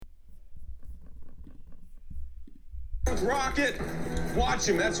Rocket! Watch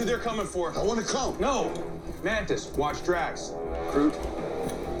him, that's who they're coming for. I want to come. No! Mantis, watch Drax. Groot,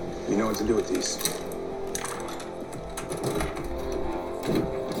 you know what to do with these.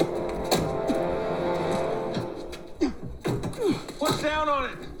 Push down on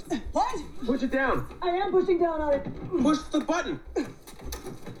it! What? Push it down. I am pushing down on it. Push the button.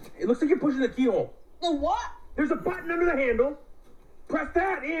 It looks like you're pushing the keyhole. The what? There's a button under the handle. Press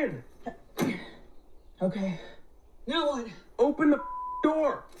that in. Okay. Now what? Open the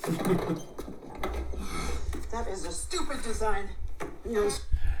door. That is a stupid design. No.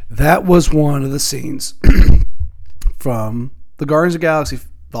 That was one of the scenes from the Guardians of the Galaxy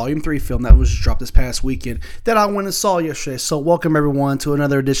Volume 3 film that was just dropped this past weekend that I went and saw yesterday. So welcome everyone to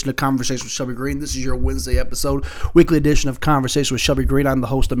another edition of Conversation with Shelby Green. This is your Wednesday episode, weekly edition of Conversation with Shelby Green. I'm the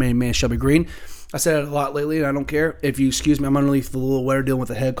host, the main man, Shelby Green. I said it a lot lately and I don't care. If you excuse me, I'm underneath a little weather dealing with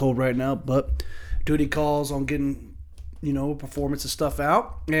a head cold right now, but duty calls on getting, performance and stuff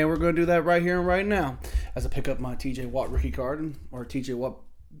out. And we're going to do that right here and right now as I pick up my TJ Watt rookie card or TJ Watt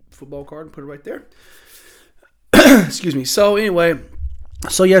football card and put it right there. Excuse me. So anyway,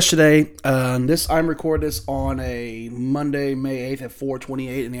 yesterday, I'm recording this on a Monday, May 8th at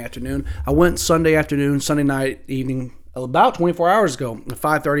 4:28 in the afternoon. I went Sunday night, evening, about 24 hours ago, at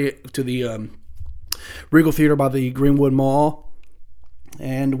 5:30 to the Regal Theater by the Greenwood Mall,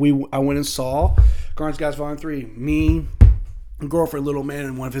 and I went and saw Guardians of the Galaxy Volume 3. Me, girlfriend, little man,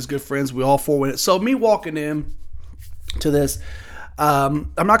 and one of his good friends. We all four went. So me walking in to this.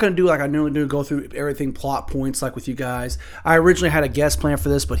 I'm not going to do like I normally do, go through everything plot points like with you guys. I originally had a guest plan for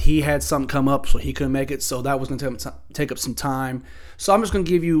this, but he had something come up, so he couldn't make it, so that was going to take up some time. So I'm just going to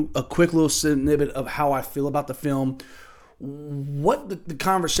give you a quick little snippet of how I feel about the film, what the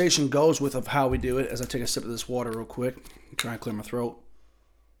conversation goes with of how we do it, as I take a sip of this water real quick. I'm trying to clear my throat.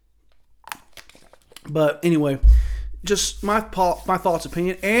 But anyway, just my thoughts,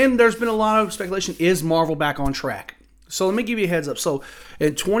 opinion, and there's been a lot of speculation, is Marvel back on track? So let me give you a heads up. So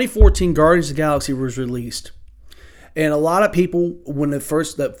in 2014, Guardians of the Galaxy was released. And a lot of people, when the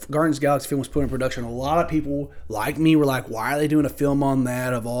Guardians of the Galaxy film was put in production, a lot of people like me were like, why are they doing a film on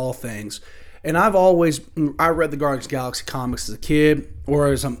that of all things? And I read the Guardians of the Galaxy comics as a kid or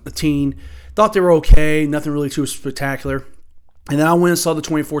as a teen. Thought they were okay, nothing really too spectacular. And then I went and saw the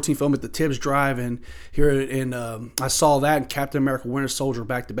 2014 film at the Tibbs Drive-In here, and I saw that and Captain America: Winter Soldier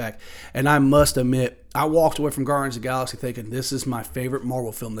back to back. And I must admit, I walked away from Guardians of the Galaxy thinking this is my favorite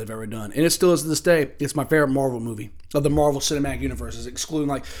Marvel film they've ever done, and it still is to this day. It's my favorite Marvel movie of the Marvel Cinematic Universe, excluding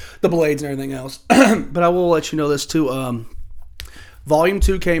like the Blades and everything else. But I will let you know this too. Volume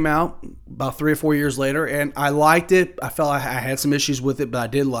 2 came out about 3 or 4 years later, and I liked it. I felt I had some issues with it, but I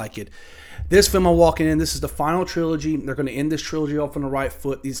did like it. This film I'm walking in, this is the final trilogy. They're going to end this trilogy off on the right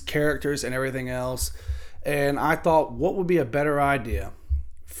foot, these characters and everything else. And I thought, what would be a better idea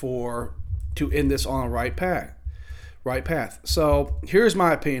to end this on the right path? So here's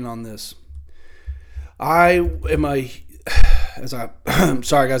my opinion on this. I'm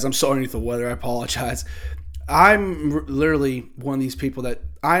sorry guys, I'm so underneath the weather. I apologize. I'm literally one of these people that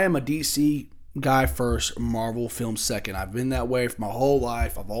I am a DC guy first, Marvel film second. I've been that way for my whole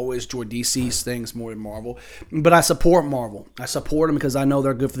life. I've always enjoyed DC's things more than Marvel, but I support Marvel. I support them because I know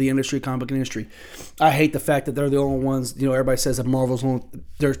they're good for the industry, comic book industry. I hate the fact that they're the only ones. Everybody says that Marvel's only.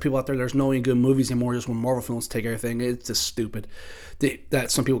 There's people out there. There's no any good movies anymore. Just when Marvel films take everything, it's just stupid. That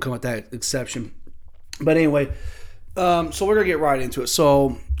some people come with that exception. But anyway, so we're gonna get right into it.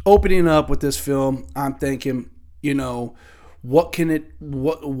 So opening up with this film, I'm thinking, what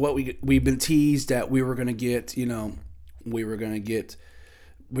we've been teased that we were going to get,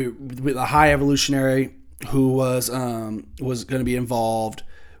 with a high evolutionary who was going to be involved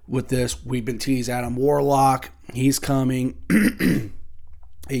with this. We've been teased Adam Warlock, he's coming. And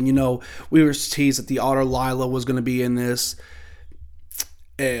we were teased that the Otter Lila was going to be in this.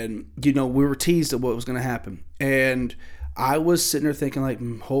 And we were teased at what was going to happen. And I was sitting there thinking, like,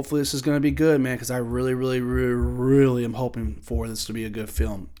 hopefully this is going to be good, man, because I really, really, really, really am hoping for this to be a good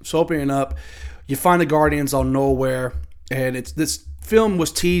film. So opening up, you find the Guardians on nowhere, and this film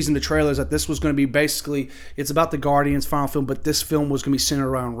was teased in the trailers that this was going to be basically, it's about the Guardians' final film, but this film was going to be centered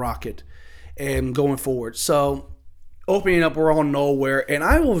around Rocket and going forward. So opening up, we're on nowhere, and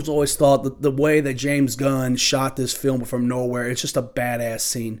I always thought that the way that James Gunn shot this film from nowhere, it's just a badass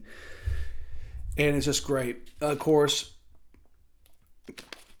scene. And it's just great. Of course,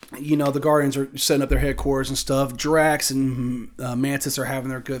 the Guardians are setting up their headquarters and stuff. Drax and Mantis are having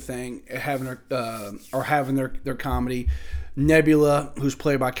their good thing, having their comedy. Nebula, who's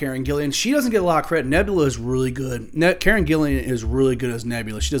played by Karen Gillan, she doesn't get a lot of credit. Nebula is really good. Karen Gillan is really good as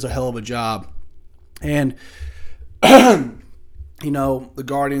Nebula. She does a hell of a job. And The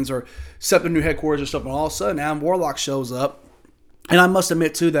Guardians are set up new headquarters and stuff, and all of a sudden Adam Warlock shows up. And I must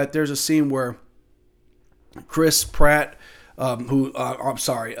admit, too, that there's a scene where Chris Pratt,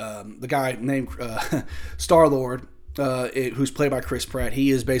 the guy named Star-Lord, who's played by Chris Pratt,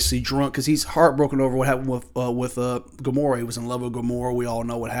 he is basically drunk because he's heartbroken over what happened with Gamora. He was in love with Gamora. We all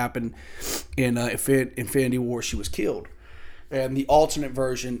know what happened in Infinity War. She was killed. And the alternate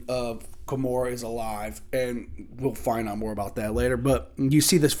version of Gamora is alive, and we'll find out more about that later. But you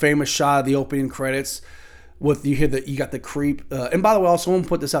see this famous shot of the opening credits with you got the creep. And by the way, also I want to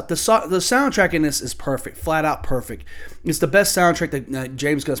put this out. The soundtrack in this is perfect, flat out perfect. It's the best soundtrack that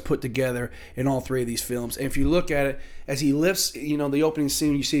James Gunn's put together in all three of these films. And if you look at it, as he lifts, the opening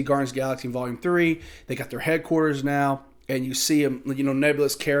scene, you see Guardians of the Galaxy Volume 3. They got their headquarters now, and you see him,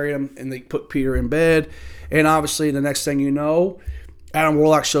 Nebula's carrying him, and they put Peter in bed. And obviously, the next thing you know, Adam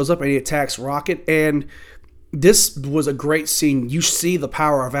Warlock shows up and he attacks Rocket. And this was a great scene. You see the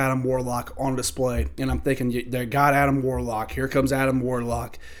power of Adam Warlock on display. And I'm thinking, they got Adam Warlock. Here comes Adam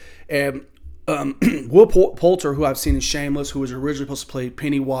Warlock. And Will Poulter, who I've seen in Shameless, who was originally supposed to play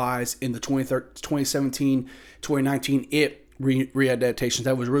Pennywise in the 2017-2019 It readaptations.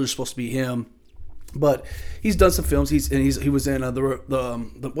 That was really supposed to be him. But he's done some films. He was in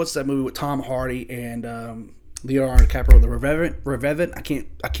the what's that movie with Tom Hardy and Leonardo DiCaprio, The Revenant. I can't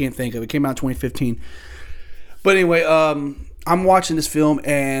think of it. It came out in 2015. But anyway, I'm watching this film,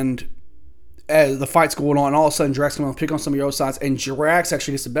 and as the fight's going on, all of a sudden Drax comes on, pick on some of your other sides, and Drax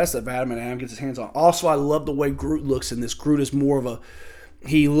actually gets the best of Adam, and Adam gets his hands on. Also, I love the way Groot looks in this. Groot is more of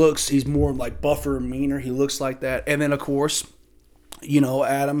he's more like buffer and meaner. He looks like that. And then, of course,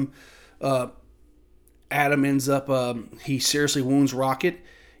 Adam ends up, he seriously wounds Rocket.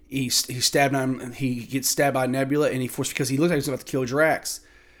 He gets stabbed by Nebula, and because he looks like he's about to kill Drax.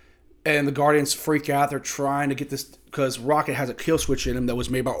 And the Guardians freak out. They're trying to get this, because Rocket has a kill switch in him that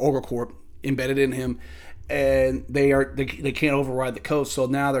was made by OrgoCorp, embedded in him. And they can't override the code. So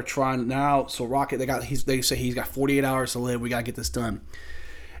now they're trying, so Rocket, they say he's got 48 hours to live. We got to get this done.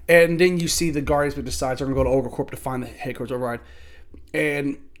 And then you see the Guardians decide they're going to go to OrgoCorp to find the headquarters override.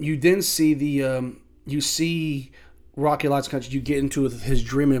 And you then see Rocket Lights Country. You get into his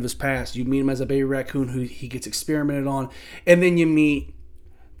dreaming of his past. You meet him as a baby raccoon who he gets experimented on, and then you meet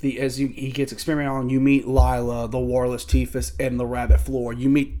he gets experimented on. You meet Lila, the Warless Tiphys, and the Rabbit Floor. You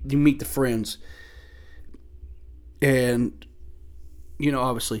meet the friends, and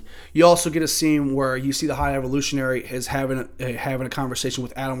obviously you also get a scene where you see the High Evolutionary is having a conversation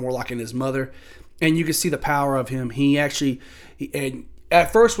with Adam Warlock and his mother, and you can see the power of him. And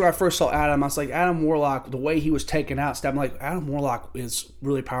at first, when I first saw Adam, I was like, Adam Warlock, the way he was taken out, I'm like, Adam Warlock is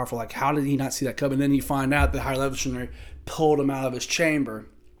really powerful. Like, how did he not see that coming? And then you find out the High Evolutionary pulled him out of his chamber.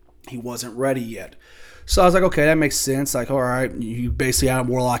 He wasn't ready yet. So I was like, okay, that makes sense. Like, all right, Adam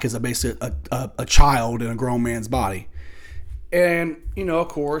Warlock is basically a child in a grown man's body. And, of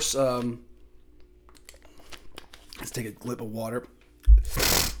course, let's take a glip of water.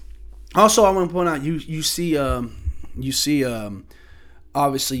 Also, I want to point out, we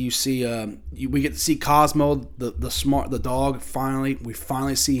get to see Cosmo, the dog. We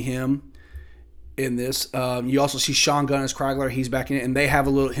finally see him in this. You also see Sean Gunn as Kragler. He's back in it, and they have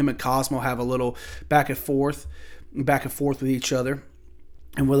him and Cosmo have a little back and forth with each other.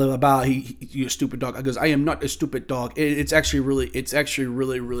 And about you a stupid dog. I goes, I am not a stupid dog. It's actually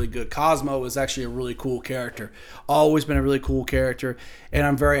really, really good. Cosmo is actually a really cool character. Always been a really cool character, and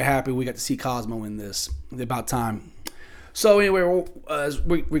I'm very happy we got to see Cosmo in this. About time. So anyway, as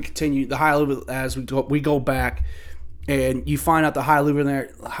we continue, the as we go back, and you find out the high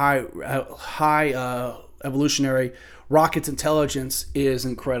evolutionary Rocket's intelligence is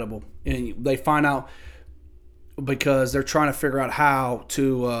incredible, and they find out because they're trying to figure out how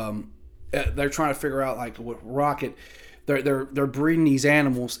to. They're trying to figure out, like, with Rocket, they're breeding these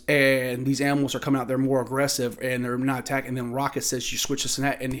animals, and these animals are coming out. They're more aggressive, and they're not attacking. And then Rocket says, "You switch this and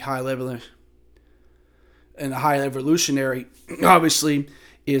that," and the high evolutionary obviously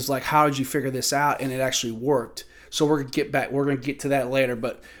is like, how did you figure this out? And it actually worked. So we're gonna get to that later,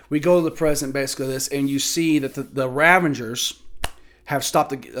 but we go to the present basically this, and you see that the Ravengers have stopped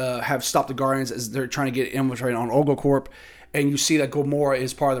the Guardians as they're trying to get infiltrated on OrgoCorp, and you see that Gamora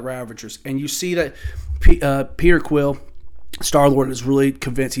is part of the Ravengers, and you see that Peter Quill, Star-Lord, is really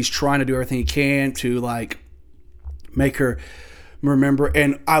convinced. He's trying to do everything he can to, like, make her remember.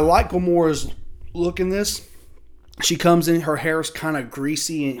 And I like Gamora's look in this. She comes in, her hair is kind of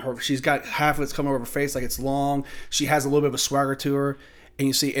greasy, and she's got half of it's coming over her face, like it's long. She has a little bit of a swagger to her, and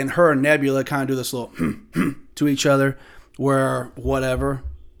you see, and her and Nebula kind of do this little to each other, where whatever.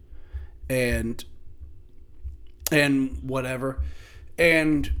 And and whatever.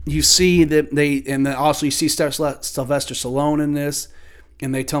 And you see that also you see Sylvester Stallone in this,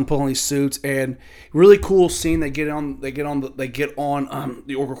 and they tell him put on these suits, and really cool scene. They get on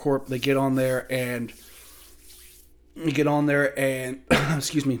the Orca Corp. They get on there and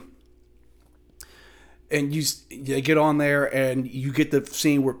excuse me. And they get on there, and you get the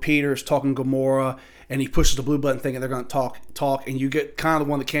scene where Peter's talking to Gamora, and he pushes the blue button thinking they're going to talk, and you get kind of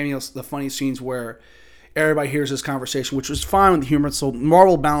one of the cameos, the funny scenes where everybody hears this conversation, which was fine with the humor. So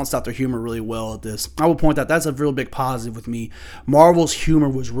Marvel balanced out their humor really well at this. I will point out that's a real big positive with me. Marvel's humor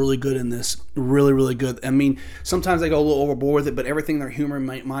was really good in this, really, really good. I mean, sometimes they go a little overboard with it, but everything their humor,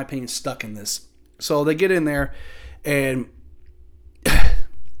 in my opinion, stuck in this. So they get in there, and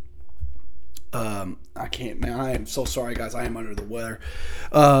I can't, man. I am so sorry, guys. I am under the weather.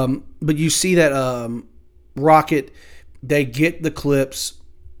 But you see that Rocket, they get the clips,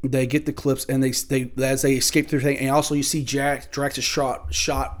 and they as they escape through the thing, and also you see Drax is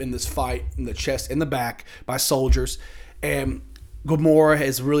shot in this fight in the chest, in the back by soldiers, and Gamora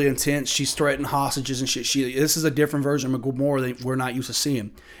is really intense. She's threatening hostages and shit. This is a different version of Gamora that we're not used to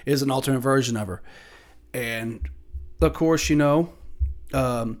seeing. It is an alternate version of her, and of course,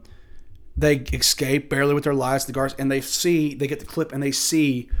 they escape barely with their lives, the guards, and they get the clip and they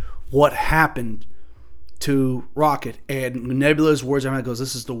see what happened to Rocket. And Nebula's words goes,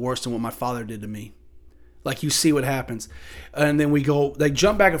 "This is the worst than what my father did to me." Like, you see what happens. And then they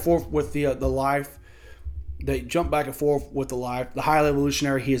jump back and forth with the life. They jump back and forth with the life. The High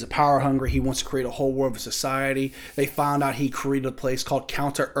Evolutionary, he is a power hungry. He wants to create a whole world of society. They found out he created a place called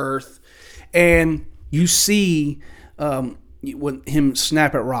Counter Earth. And you see when him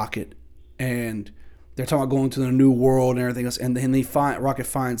snap at Rocket. And they're talking about going to the new world and everything else. And then Rocket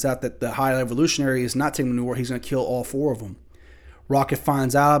finds out that the High Evolutionary is not taking the new world. He's going to kill all four of them. Rocket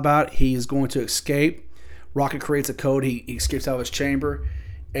finds out about it. He is going to escape. Rocket creates a code. He escapes out of his chamber.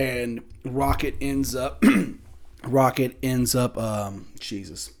 And Rocket ends up... Rocket ends up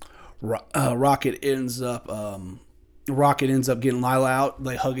getting Lila out.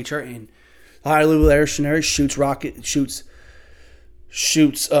 They hug each other. And the High Evolutionary shoots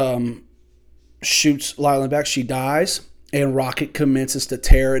Lila in the back. She dies, and Rocket commences to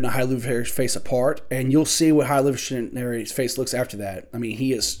tear the High Evolutionary's face apart. And you'll see what High Evolutionary's face looks after that. I mean,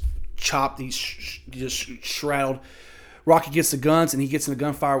 he is chopped. He's just shrouded. Rocket gets the guns, and he gets in a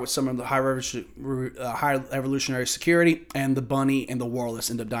gunfire with some of the High Evolutionary security, and the Bunny and the Warless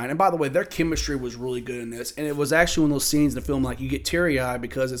end up dying. And by the way, their chemistry was really good in this. And it was actually one of those scenes in the film, like, you get teary-eyed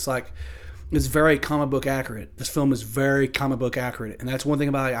because it's like, it's very comic book accurate. This film is very comic book accurate. And that's one thing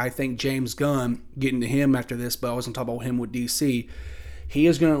about it. I think James Gunn, getting to him after this, but I wasn't talking about him with DC, he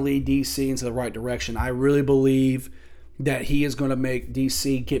is going to lead DC into the right direction. I really believe that he is going to make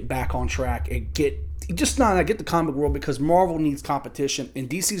DC get back on track and get the comic world, because Marvel needs competition. And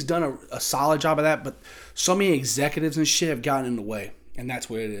DC's done a solid job of that, but so many executives and shit have gotten in the way. And that's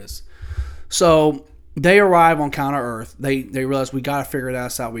what it is. So... they arrive on Counter Earth. They realize we got to figure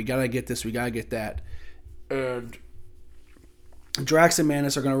this out. We got to get this. We got to get that. And Drax and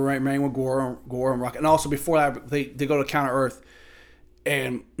Mantis are going to remain with Gore and Rocket. And also before that, they go to Counter Earth,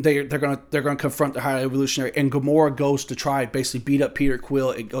 and they're going to confront the High Evolutionary. And Gamora goes to try basically beat up Peter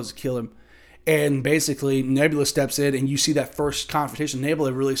Quill. It goes to kill him. And basically Nebula steps in, and you see that first confrontation.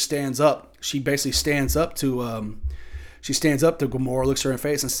 Nebula really stands up. She basically stands up to. She stands up to Gamora, looks her in the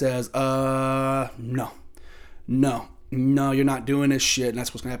face, and says, no, you're not doing this shit, and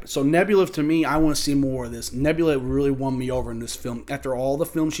that's what's going to happen. So Nebula, to me, I want to see more of this. Nebula really won me over in this film. After all the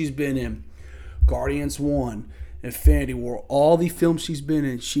films she's been in, Guardians 1, Infinity War, all the films she's been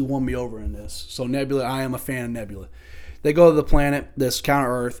in, she won me over in this. So Nebula, I am a fan of Nebula. They go to the planet, this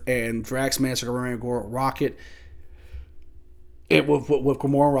Counter Earth, and Drax, Mantis, Rocket, with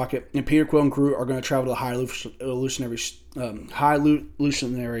Gamora and Rocket, and Peter Quill and Groot are going to travel to the High Evolutionary's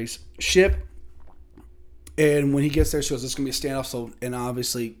ship. And when he gets there, she goes, "This is going to be a standoff." So, and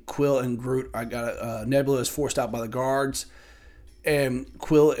obviously, Quill and Groot, Nebula is forced out by the guards, and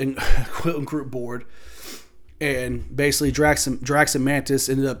Quill and Groot board. And basically, Drax and Mantis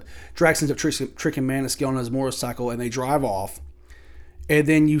ends up tricking Mantis, getting on his motorcycle, and they drive off. And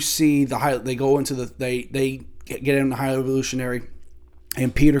then you see they get in the High Evolutionary,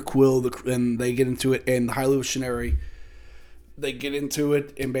 and Peter Quill, and they get into it, and the High Evolutionary, they get into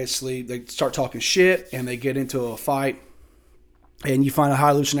it, and basically they start talking shit, and they get into a fight, and you find a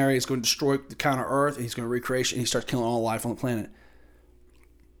High Evolutionary is going to destroy the Counter Earth, and he's going to recreate, and he starts killing all life on the planet.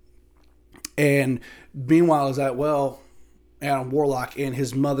 And meanwhile, Adam Warlock and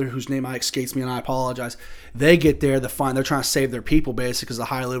his mother, whose name escapes me and I apologize, they get there to find, they're trying to save their people basically because the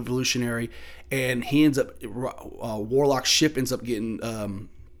High Evolutionary, and he ends up, Warlock's ship ends up getting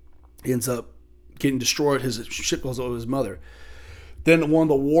destroyed. His ship goes over his mother. Then one of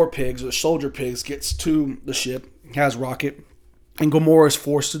the war pigs, or the soldier pigs, gets to the ship, has Rocket, and Gamora is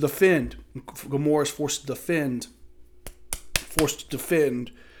forced to defend.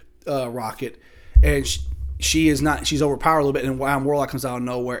 Rocket, and she is not. She's overpowered a little bit, and Warlock comes out of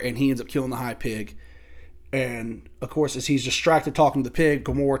nowhere, and he ends up killing the High Pig. And of course, as he's distracted talking to the pig,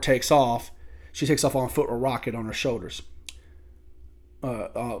 Gamora takes off. She takes off on foot with Rocket on her shoulders.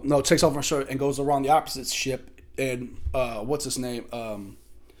 Takes off her shoulder and goes around the opposite ship. And what's his name?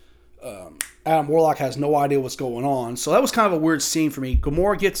 Adam Warlock has no idea what's going on. So that was kind of a weird scene for me.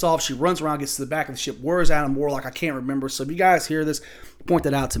 Gamora gets off. She runs around, gets to the back of the ship. Where is Adam Warlock? I can't remember. So if you guys hear this, point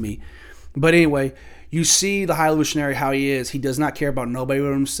that out to me. But anyway, you see the High Evolutionary, how he is. He does not care about nobody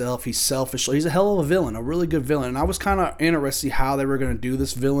but himself. He's selfish. He's a hell of a villain, a really good villain. And I was kind of interested to see how they were going to do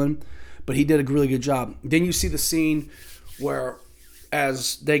this villain. But he did a really good job. Then you see the scene where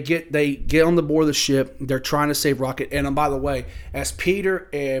as they get on the board of the ship, they're trying to save Rocket. And by the way, as Peter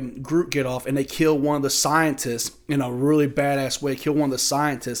and Groot get off and they kill one of the scientists in a really badass way, kill one of the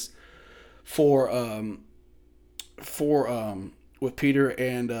scientists with Peter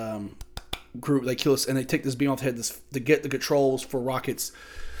and Groot, they kill us and they take this beam off the head to get the controls for Rocket's,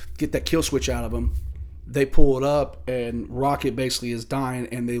 get that kill switch out of him. They pull it up, and Rocket basically is dying,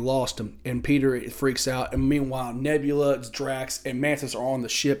 and they lost him. And Peter freaks out. And meanwhile, Nebula, Drax, and Mantis are on the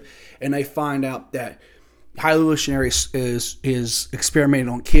ship, and they find out that High Evolutionary is experimenting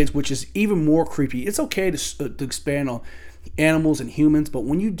on kids, which is even more creepy. It's okay to expand on animals and humans, but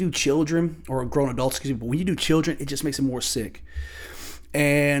when you do children, or grown adults, but when you do children, it just makes it more sick.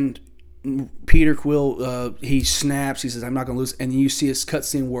 And Peter Quill, he snaps. He says, "I'm not going to lose." And you see this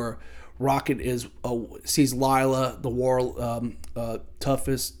cutscene where Rocket sees Lila, the war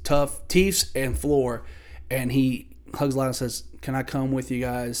Tiefs, and Floor, and he hugs Lila and says, "Can I come with you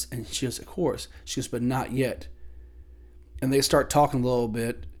guys?" And she goes, "Of course." She goes, "But not yet." And they start talking a little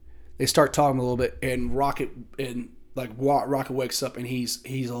bit. And Rocket wakes up and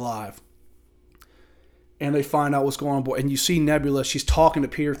he's alive. And they find out what's going on board. And you see Nebula. She's talking to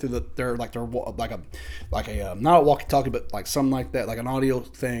Peter through their not a walkie-talkie, but like something like that, like an audio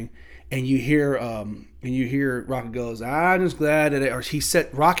thing. And you hear Rocket goes, "I'm just glad that," or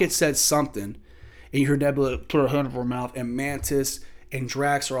Rocket said something, and you hear Nebula put her hand over her mouth, and Mantis and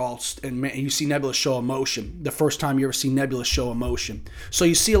Drax are all, and you see Nebula show emotion. The first time you ever see Nebula show emotion. So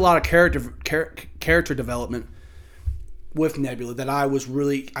you see a lot of character development with Nebula that I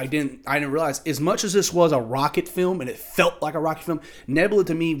didn't realize. As much as this was a Rocket film and it felt like a Rocket film, Nebula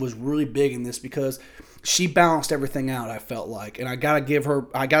to me was really big in this because she balanced everything out, I felt like. And I gotta give her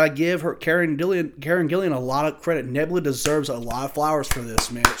Karen Gillan a lot of credit. Nebula deserves a lot of flowers for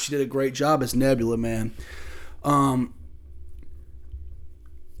this, man. She did a great job as Nebula, man.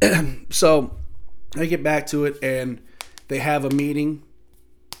 So they get back to it and they have a meeting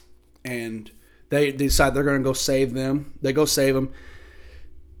and they decide they're gonna go save them. They go save them.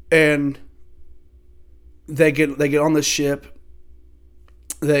 And they get on the ship.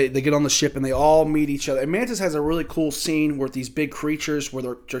 They get on the ship and they all meet each other. And Mantis has a really cool scene where these big creatures, where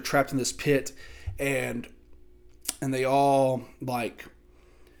they're trapped in this pit, and they're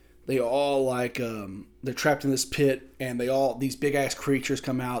trapped in this pit, and these big ass creatures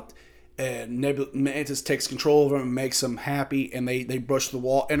come out, and Mantis takes control of them and makes them happy, and they brush the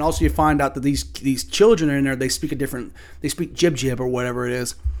wall. And also you find out that these children are in there. They speak Jib or whatever it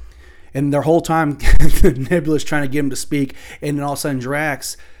is. And their whole time, Nebula's trying to get him to speak, and then all of a sudden,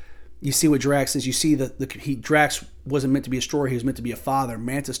 Drax, you see what Drax is. You see that Drax wasn't meant to be a destroyer; he was meant to be a father.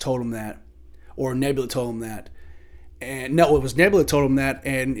 Mantis told him that, or Nebula told him that, and no, it was Nebula told him that.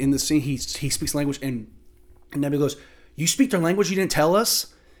 And in the scene, he speaks language, and Nebula goes, "You speak their language? You didn't tell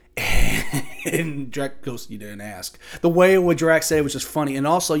us?" And Drax goes, "You didn't ask." The way what Drax said was just funny, and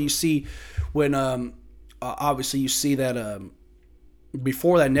also you see when obviously you see that.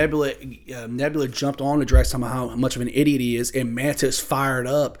 Before that, Nebula jumped on to Drax, talking about how much of an idiot he is, and Mantis fired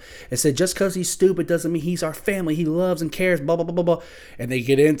up and said, "Just because he's stupid doesn't mean he's our family. He loves and cares, blah, blah, blah, blah, blah." And they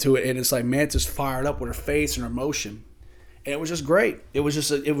get into it, and it's like Mantis fired up with her face and her emotion. And it was just great. It was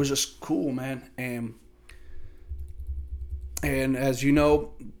just cool, man. And as you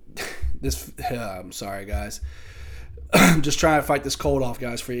know, I'm sorry, guys. I'm just trying to fight this cold off,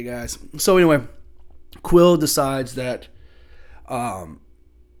 guys, for you guys. So anyway, Quill decides that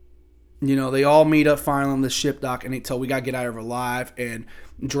They all meet up finally on the ship dock, and they tell we got to get out of here alive. And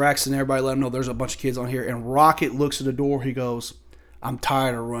Drax and everybody let him know there's a bunch of kids on here. And Rocket looks at the door. He goes, I'm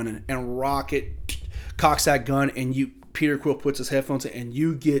tired of running. And Rocket cocks that gun, and Peter Quill puts his headphones in, and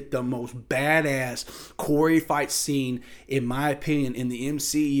you get the most badass choreographed fight scene, in my opinion, in the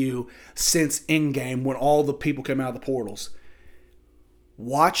MCU since Endgame, when all the people came out of the portals.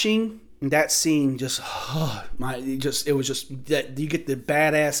 Watching that scene, it was just that you get the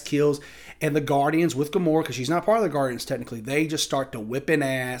badass kills, and the Guardians with Gamora, because she's not part of the Guardians technically, they just start to whipping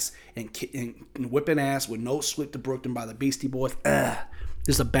ass and whipping ass with no sweep to Brooklyn by the Beastie Boys. This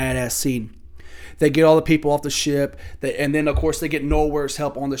is a badass scene. They get all the people off the ship, and then of course they get Nowhere's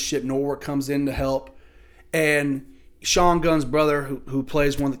help on the ship. Nowhere comes in to help, and Sean Gunn's brother, who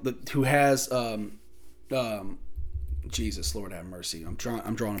plays who has Jesus, Lord have mercy. I'm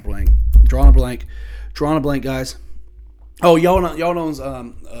drawing a blank. Guys. Oh, y'all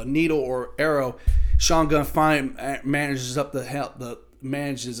know Needle or Arrow. Sean Gunn finally manages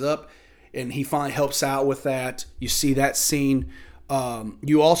up, and he finally helps out with that. You see that scene.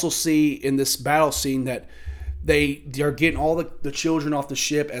 You also see in this battle scene that they're getting all the children off the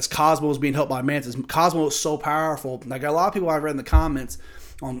ship as Cosmo is being helped by Mantis. Cosmo is so powerful. Like, a lot of people I've read in the comments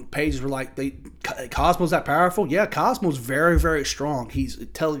on pages were like, Cosmo's that powerful? Yeah, Cosmo's very, very strong. He's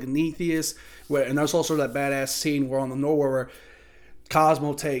telekinesis. And there's also that badass scene where on the Nowhere where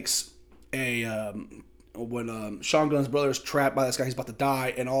Cosmo takes when Sean Gunn's brother is trapped by this guy, he's about to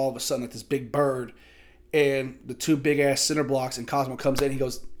die, and all of a sudden like this big bird and the two big ass cinder blocks, and Cosmo comes in, he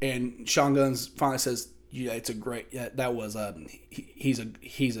goes, and Sean Gunn's finally says, yeah, it's a great, yeah, that was he's a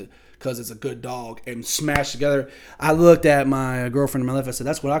because it's a good dog, and smashed together. I looked at my girlfriend in my life. I said,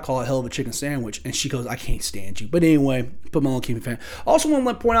 that's what I call a hell of a chicken sandwich. And she goes, I can't stand you. But anyway, put my own keeping fan. Also want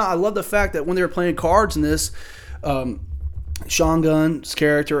to point out, I love the fact that when they were playing cards in this, Sean Gunn's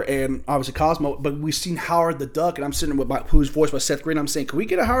character and obviously Cosmo, but we've seen Howard the Duck, and I'm sitting with who's voiced by Seth Green. I'm saying, can we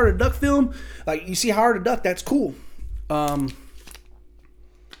get a Howard the Duck film? Like, you see Howard the Duck, that's cool.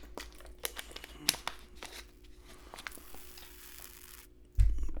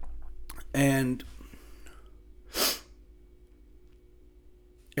 And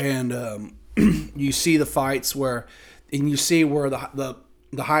you see the fights where the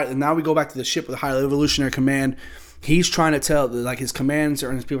high, and now we go back to the ship with the High Evolutionary Command. He's trying to tell, like, his commands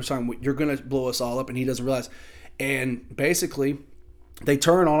and his people are telling him, you're going to blow us all up, and he doesn't realize. And basically, they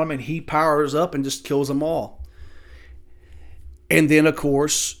turn on him, and he powers up and just kills them all. And then, of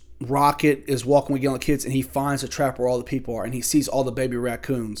course, Rocket is walking with all the kids, and he finds a trap where all the people are, and he sees all the baby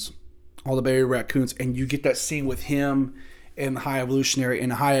raccoons. And you get that scene with him and the High Evolutionary,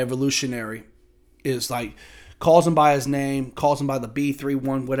 and the High Evolutionary is like, calls him by his name, calls him by the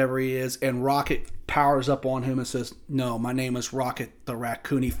B31, whatever he is, and Rocket powers up on him and says, no, my name is Rocket the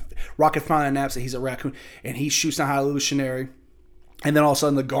Raccoon. Rocket finally announced that he's a raccoon, and he shoots the High Evolutionary, and then all of a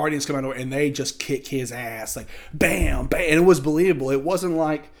sudden the Guardians come out, and they just kick his ass, like, bam, bam, and it was believable. It wasn't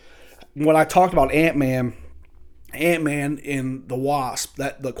like when I talked about Ant-Man and the Wasp,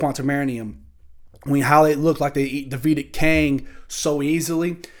 the Quantumanium, how they looked like they defeated Kang so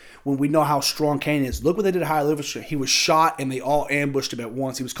easily, when we know how strong Kang is. Look what they did to High Evolutionary. He was shot, and they all ambushed him at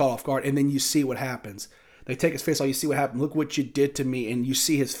once. He was caught off guard, and then you see what happens. They take his face off. You see what happened. Look what you did to me, and you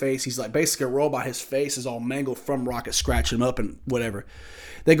see his face. He's like basically a robot. His face is all mangled from Rocket scratching him up and whatever.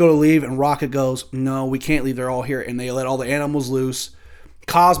 They go to leave, and Rocket goes, no, we can't leave. They're all here, and they let all the animals loose.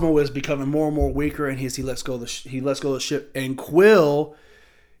 Cosmo is becoming more and more weaker, and he lets go of the ship. And Quill,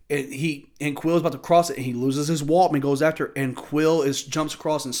 Quill's about to cross it, and he loses his wall, and goes after it, and Quill jumps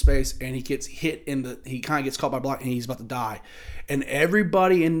across in space, and he gets hit he kind of gets caught by a block, and he's about to die. And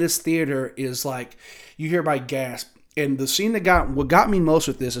everybody in this theater is like, you hear everybody gasp. And the scene what got me most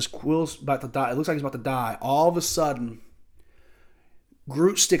with this is Quill's about to die. It looks like he's about to die. All of a sudden,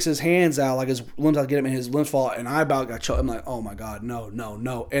 Groot sticks his hands out like his limbs out to get him, and his limbs fall, and I about got choked. I'm like, oh my god,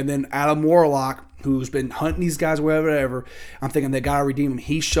 no. And then Adam Warlock, who's been hunting these guys, whatever, I'm thinking they gotta redeem him.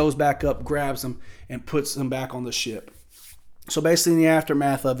 He shows back up, grabs them, and puts them back on the ship. So basically, in the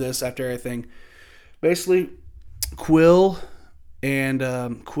aftermath of this, after everything, basically, Quill and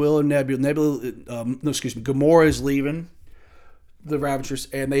Gamora is leaving the Ravagers,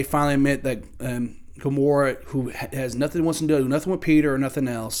 and they finally admit that Gamora, who has nothing wants to do, nothing with Peter or nothing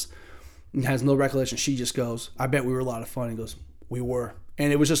else, and has no recollection, she just goes, I bet we were a lot of fun. He goes, we were.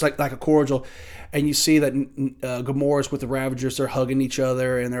 And it was just like a cordial. And you see that Gamora's with the Ravagers, they're hugging each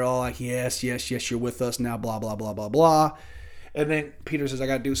other, and they're all like, yes, you're with us now, blah, blah, blah, blah, blah. And then Peter says, I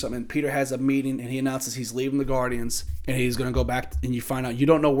got to do something. And Peter has a meeting, and he announces he's leaving the Guardians, and he's going to go back, and you find out, you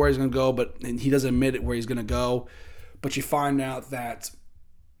don't know where he's going to go, and he doesn't admit it where he's going to go, but you find out that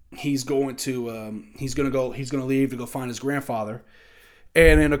he's going to leave to go find his grandfather.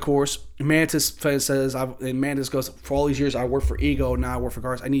 And then, of course, Mantis says, and Mantis goes, for all these years, I worked for Ego, now I work for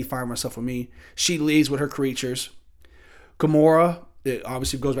Guardians. I need to find myself with me. She leaves with her creatures. Gamora, it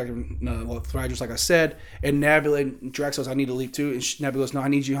obviously goes back to Thragers, like I said. And Nebula and Drax goes, I need to leave too. And Nebula goes, no, I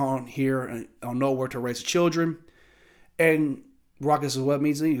need you on here and I'll know where to raise the children. And Rocket says, what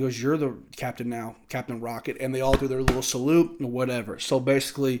means it? He goes, you're the captain now, Captain Rocket. And they all do their little salute or whatever. So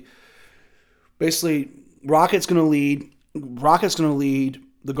basically, Rocket's going to lead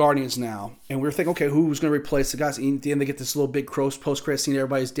the Guardians now. And we're thinking, okay, who's going to replace the guys? And at the end, they get this little big post-credit scene.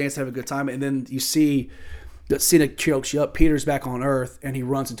 Everybody's dancing, having a good time. And then you see that scene that chokes you up. Peter's back on Earth, and he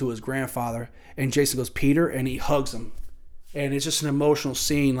runs into his grandfather. And Jason goes, Peter, and he hugs him. And it's just an emotional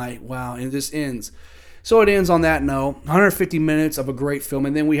scene, like, wow. And it just ends. So it ends on that note. 150 minutes of a great film.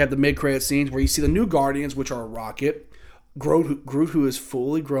 And then we have the mid-credit scenes where you see the new Guardians, which are Rocket, Groot, who is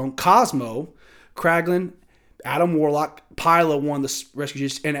fully grown, Cosmo, Kraglin, Adam Warlock, Pyla, one of the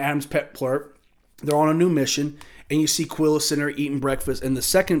rescuers, and Adam's pet Plurt. They're on a new mission, and you see Quill sitting there eating breakfast. In the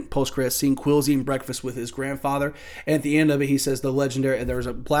second post-credit scene, Quill's eating breakfast with his grandfather. And at the end of it, he says there's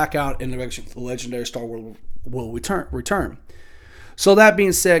a blackout, and the legendary Star-Lord will return. So that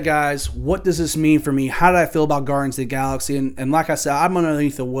being said, guys, what does this mean for me? How did I feel about Guardians of the Galaxy? And like I said, I'm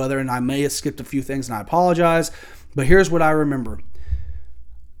underneath the weather, and I may have skipped a few things, and I apologize. But here's what I remember.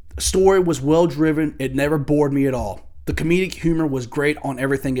 The story was well driven. It never bored me at all. The comedic humor was great on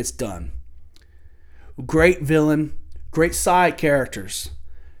everything it's done. Great villain, great side characters.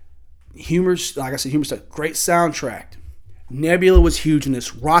 Humor's, like I said, humor's great soundtrack. Nebula was huge in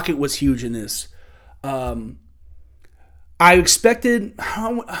this. Rocket was huge in this. I expected,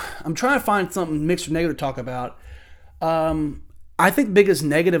 I'm trying to find something mixed or negative to talk about. I think the biggest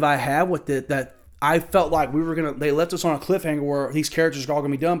negative I have with it, that I felt like they left us on a cliffhanger where these characters are all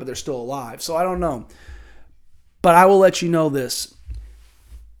going to be done, but they're still alive. So I don't know. But I will let you know this.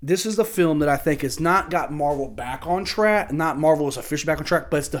 This is the film that I think has not got Marvel back on track. Not Marvel is officially back on track,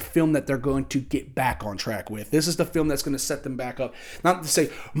 but it's the film that they're going to get back on track with. This is the film that's going to set them back up. Not to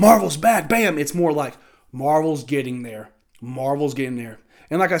say, Marvel's back, bam. It's more like, Marvel's getting there. Marvel's getting there.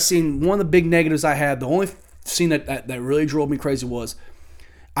 And like I seen, one of the big negatives I had, the only scene that really drove me crazy was,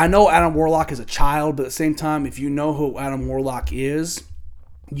 I know Adam Warlock is a child, but at the same time, if you know who Adam Warlock is,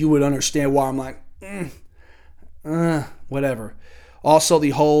 you would understand why I'm like, whatever. Also,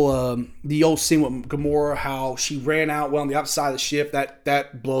 the old scene with Gamora, how she ran out on the outside of the ship,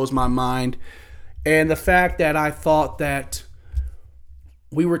 that blows my mind. And the fact that I thought that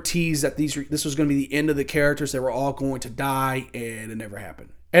we were teased that this was going to be the end of the characters, they were all going to die, and it never happened.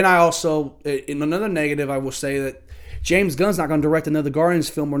 And I also, in another negative, I will say that James Gunn's not going to direct another Guardians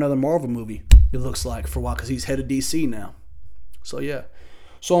film or another Marvel movie, it looks like, for a while, because he's head of DC now. So, yeah.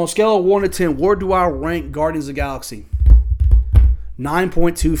 So, on a scale of 1 to 10, where do I rank Guardians of the Galaxy?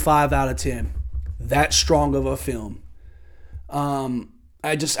 9.25 out of 10. That strong of a film.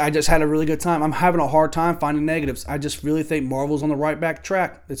 I just had a really good time. I'm having a hard time finding negatives. I just really think Marvel's on the right back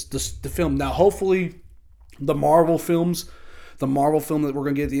track. It's the film. Now, hopefully, the Marvel film that we're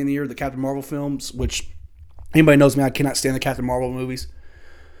going to get at the end of the year, the Captain Marvel films, which anybody knows me, I cannot stand the Captain Marvel movies.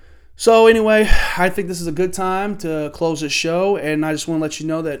 So anyway, I think this is a good time to close this show, and I just want to let you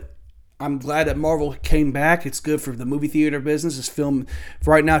know that I'm glad that Marvel came back. It's good for the movie theater business. This film,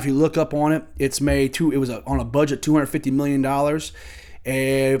 right now, if you look up on it, it was on a budget $250 million.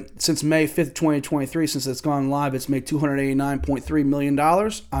 And since May 5th, 2023, since it's gone live, it's made $289.3 million.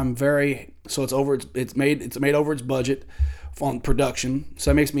 It's made over its budget on production.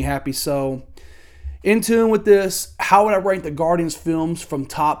 So it makes me happy. So in tune with this, how would I rank the Guardians films from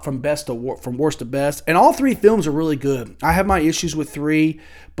worst to best? And all three films are really good. I have my issues with 3,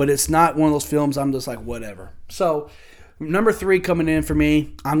 but it's not one of those films I'm just like, whatever. So number 3 coming in for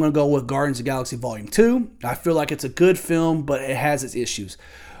me, I'm going to go with Guardians of the Galaxy Volume 2. I feel like it's a good film, but it has its issues.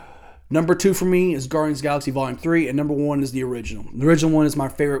 Number 2 for me is Guardians of the Galaxy Volume 3, and number 1 is the original. The original one is my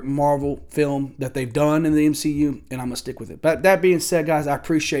favorite Marvel film that they've done in the MCU, and I'm going to stick with it. But that being said, guys, I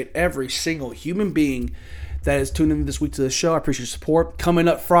appreciate every single human being that is tuning in this week to the show. I appreciate your support. Coming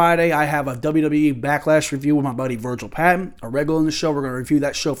up Friday, I have a WWE Backlash review with my buddy Virgil Patton, a regular in the show. We're going to review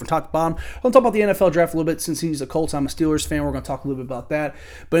that show from top to bottom. I'm going to talk about the NFL draft a little bit. Since he's a Colts, I'm a Steelers fan. We're going to talk a little bit about that.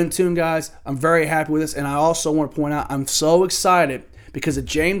 But in tune, guys, I'm very happy with this. And I also want to point out, I'm so excited because if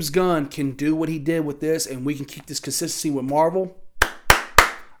James Gunn can do what he did with this and we can keep this consistency with Marvel,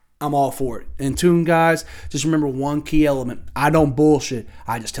 I'm all for it. In tune, guys, just remember one key element. I don't bullshit.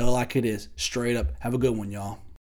 I just tell it like it is. Straight up. Have a good one, y'all.